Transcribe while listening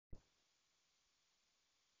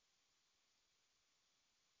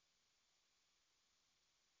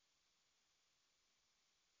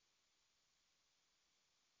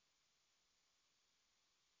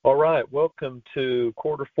All right, welcome to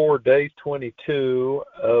quarter 4, day 22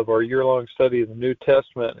 of our year-long study of the New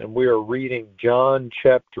Testament, and we are reading John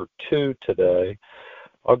chapter 2 today.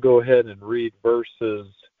 I'll go ahead and read verses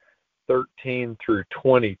 13 through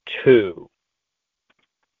 22.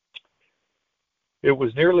 It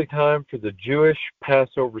was nearly time for the Jewish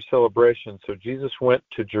Passover celebration, so Jesus went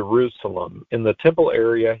to Jerusalem. In the temple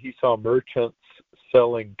area, he saw merchants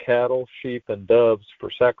selling cattle, sheep, and doves for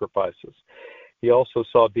sacrifices. He also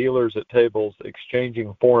saw dealers at tables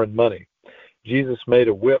exchanging foreign money. Jesus made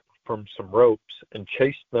a whip from some ropes and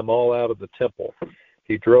chased them all out of the temple.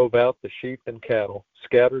 He drove out the sheep and cattle,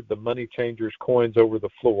 scattered the money changers' coins over the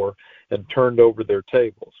floor, and turned over their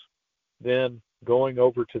tables. Then, going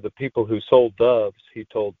over to the people who sold doves, he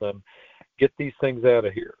told them, "Get these things out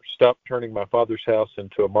of here. Stop turning my Father's house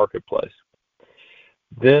into a marketplace."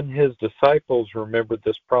 Then his disciples remembered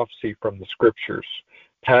this prophecy from the Scriptures.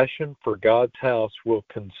 "Passion for God's house will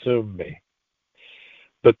consume me."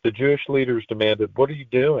 But the Jewish leaders demanded, "What are you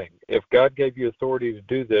doing? If God gave you authority to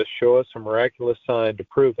do this, show us a miraculous sign to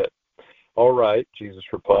prove it." "All right,"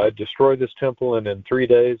 Jesus replied, "destroy this temple, and in 3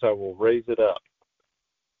 days I will raise it up."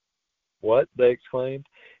 "What?" they exclaimed.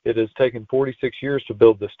 "It has taken 46 years to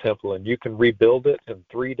build this temple, and you can rebuild it in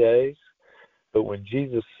 3 days?" But when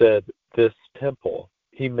Jesus said this temple,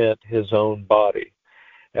 he meant his own body.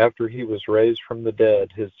 After he was raised from the dead,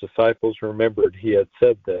 his disciples remembered he had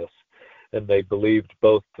said this, and they believed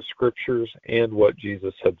both the Scriptures and what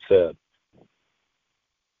Jesus had said.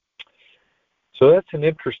 So that's an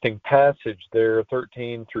interesting passage there,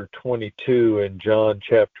 13 through 22 in John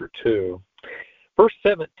chapter 2. Verse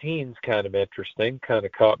 17 is kind of interesting, kind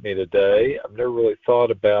of caught me today. I've never really thought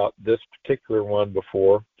about this particular one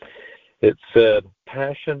before. It said,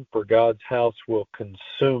 "Passion for God's house will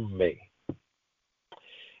consume me."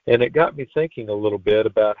 And it got me thinking a little bit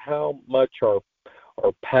about how much our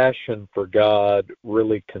passion for God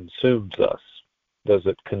really consumes us. Does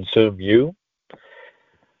it consume you?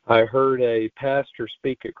 I heard a pastor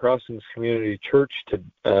speak at Crossings Community Church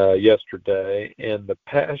yesterday, and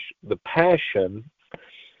the passion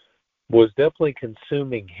was definitely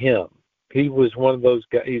consuming him. He was one of those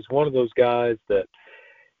guys. He's one of those guys that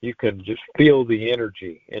you can just feel the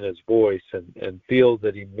energy in his voice and feel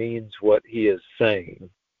that he means what he is saying.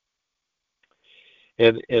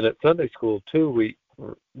 And at Sunday school too,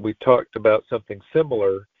 we talked about something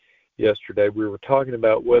similar yesterday. We were talking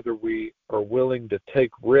about whether we are willing to take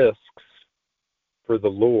risks for the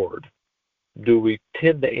Lord. Do we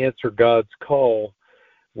tend to answer God's call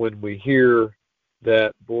when we hear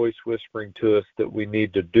that voice whispering to us that we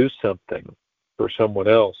need to do something for someone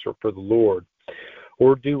else or for the Lord?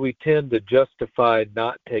 Or do we tend to justify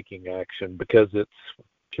not taking action because it's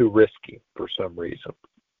too risky for some reason?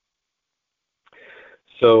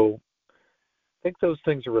 So I think those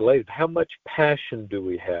things are related. How much passion do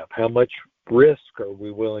we have? How much risk are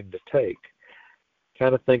we willing to take? I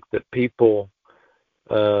kind of think that people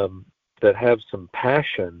that have some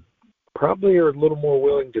passion probably are a little more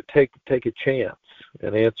willing to take a chance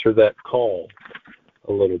and answer that call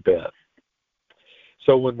a little bit.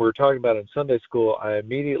 So when we were talking about it in Sunday school, I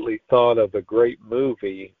immediately thought of a great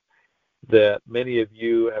movie that many of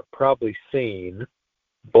you have probably seen,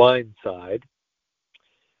 Blindside.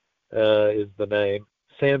 Is the name.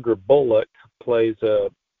 Sandra Bullock plays a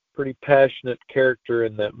pretty passionate character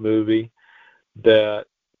in that movie that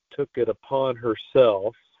took it upon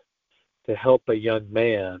herself to help a young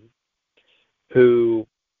man who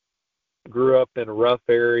grew up in a rough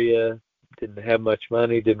area, didn't have much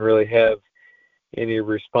money, didn't really have any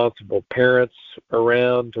responsible parents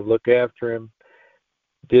around to look after him,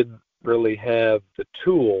 didn't really have the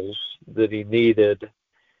tools that he needed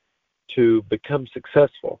to become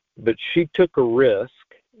successful. But she took a risk,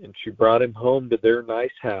 and she brought him home to their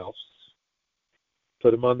nice house,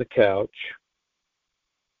 put him on the couch.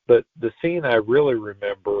 But the scene I really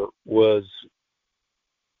remember was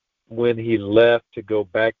when he left to go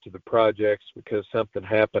back to the projects because something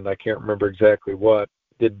happened. I can't remember exactly what.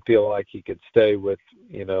 Didn't feel like he could stay with,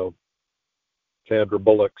 Sandra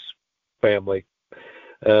Bullock's family.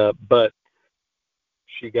 But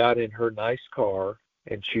she got in her nice car,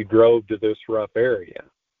 and she drove to this rough area.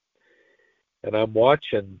 And I'm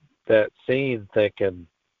watching that scene thinking,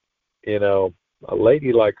 a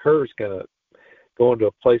lady like her is going to go into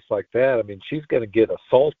a place like that. I mean, she's going to get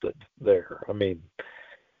assaulted there.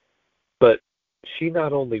 But she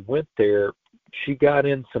not only went there, she got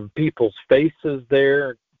in some people's faces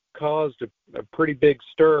there, caused a pretty big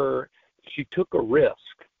stir. She took a risk.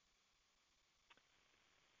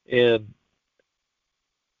 And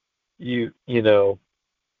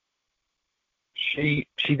she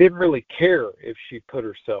didn't really care if she put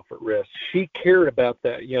herself at risk. She cared about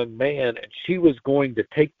that young man, and she was going to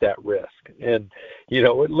take that risk. And,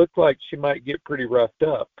 it looked like she might get pretty roughed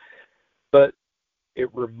up. But it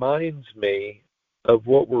reminds me of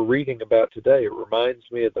what we're reading about today. It reminds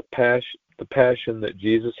me of the passion that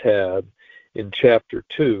Jesus had in chapter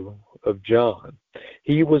 2 of John.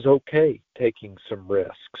 He was okay taking some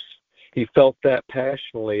risks. He felt that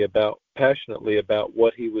passionately about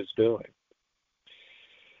what he was doing.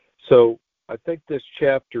 So I think this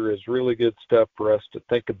chapter is really good stuff for us to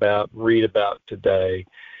think about and read about today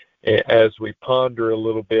as we ponder a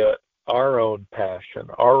little bit our own passion,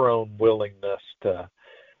 our own willingness to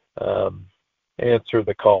answer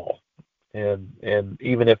the call. And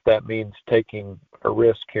even if that means taking a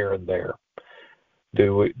risk here and there,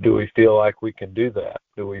 do we feel like we can do that?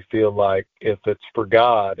 Do we feel like if it's for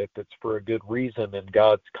God, if it's for a good reason and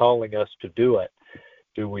God's calling us to do it,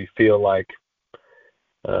 do we feel like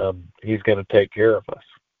He's going to take care of us?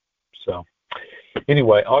 So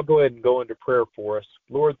anyway, I'll go ahead and go into prayer for us.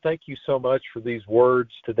 Lord, thank you so much for these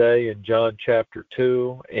words today in John chapter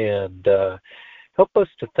 2, and help us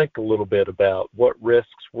to think a little bit about what risks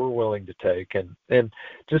we're willing to take, and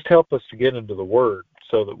just help us to get into the Word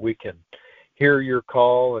so that we can hear your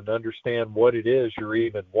call and understand what it is you're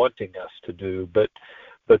even wanting us to do. But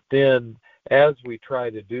then as we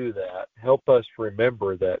try to do that, help us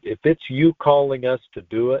remember that if it's you calling us to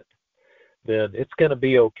do it, then it's going to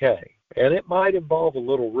be okay. And it might involve a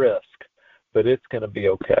little risk, but it's going to be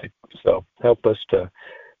okay. So help us to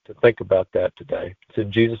think about that today. It's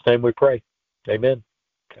in Jesus' name we pray. Amen.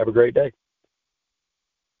 Have a great day.